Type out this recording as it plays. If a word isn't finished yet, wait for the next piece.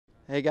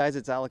Hey guys,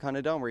 it's Alec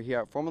Honhadell, and we're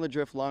here at Formula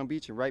Drift Long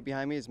Beach, and right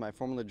behind me is my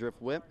Formula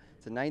Drift whip.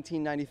 It's a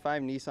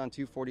 1995 Nissan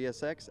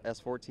 240SX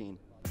S14.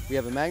 We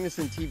have a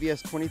Magnuson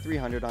TBS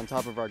 2300 on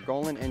top of our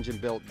Golan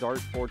engine-built Dart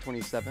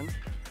 427.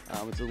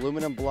 It's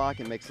aluminum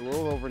block and makes a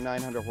little over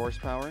 900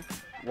 horsepower.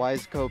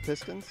 Wiseco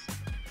pistons,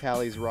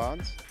 Cali's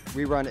rods.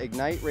 We run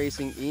Ignite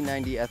Racing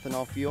E90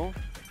 ethanol fuel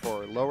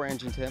for lower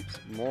engine temps,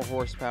 more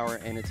horsepower,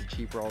 and it's a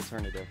cheaper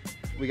alternative.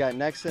 We got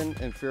Nexen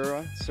and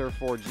Fura Surf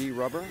 4G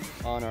rubber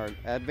on our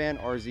Advan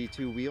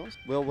RZ2 wheels,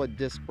 Wheelwell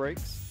disc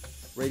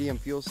brakes, radium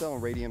fuel cell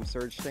and radium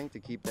surge tank to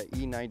keep that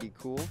E90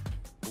 cool,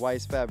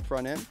 Wisefab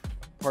front end,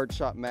 Part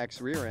Shop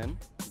Max rear end,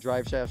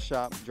 Drive Shaft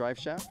Shop drive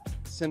shaft,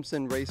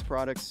 Simpson Race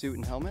Products suit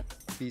and helmet,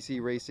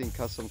 BC Racing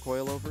custom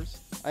coilovers.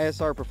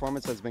 ISR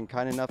Performance has been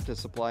kind enough to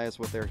supply us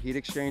with their heat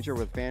exchanger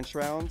with fan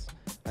shrouds,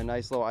 a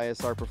nice little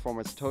ISR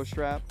Performance tow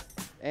strap,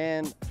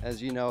 and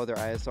as you know, their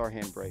ISR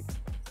handbrake.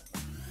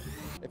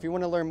 If you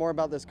want to learn more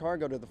about this car,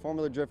 go to the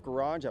Formula Drift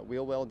Garage at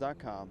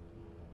wheelwell.com.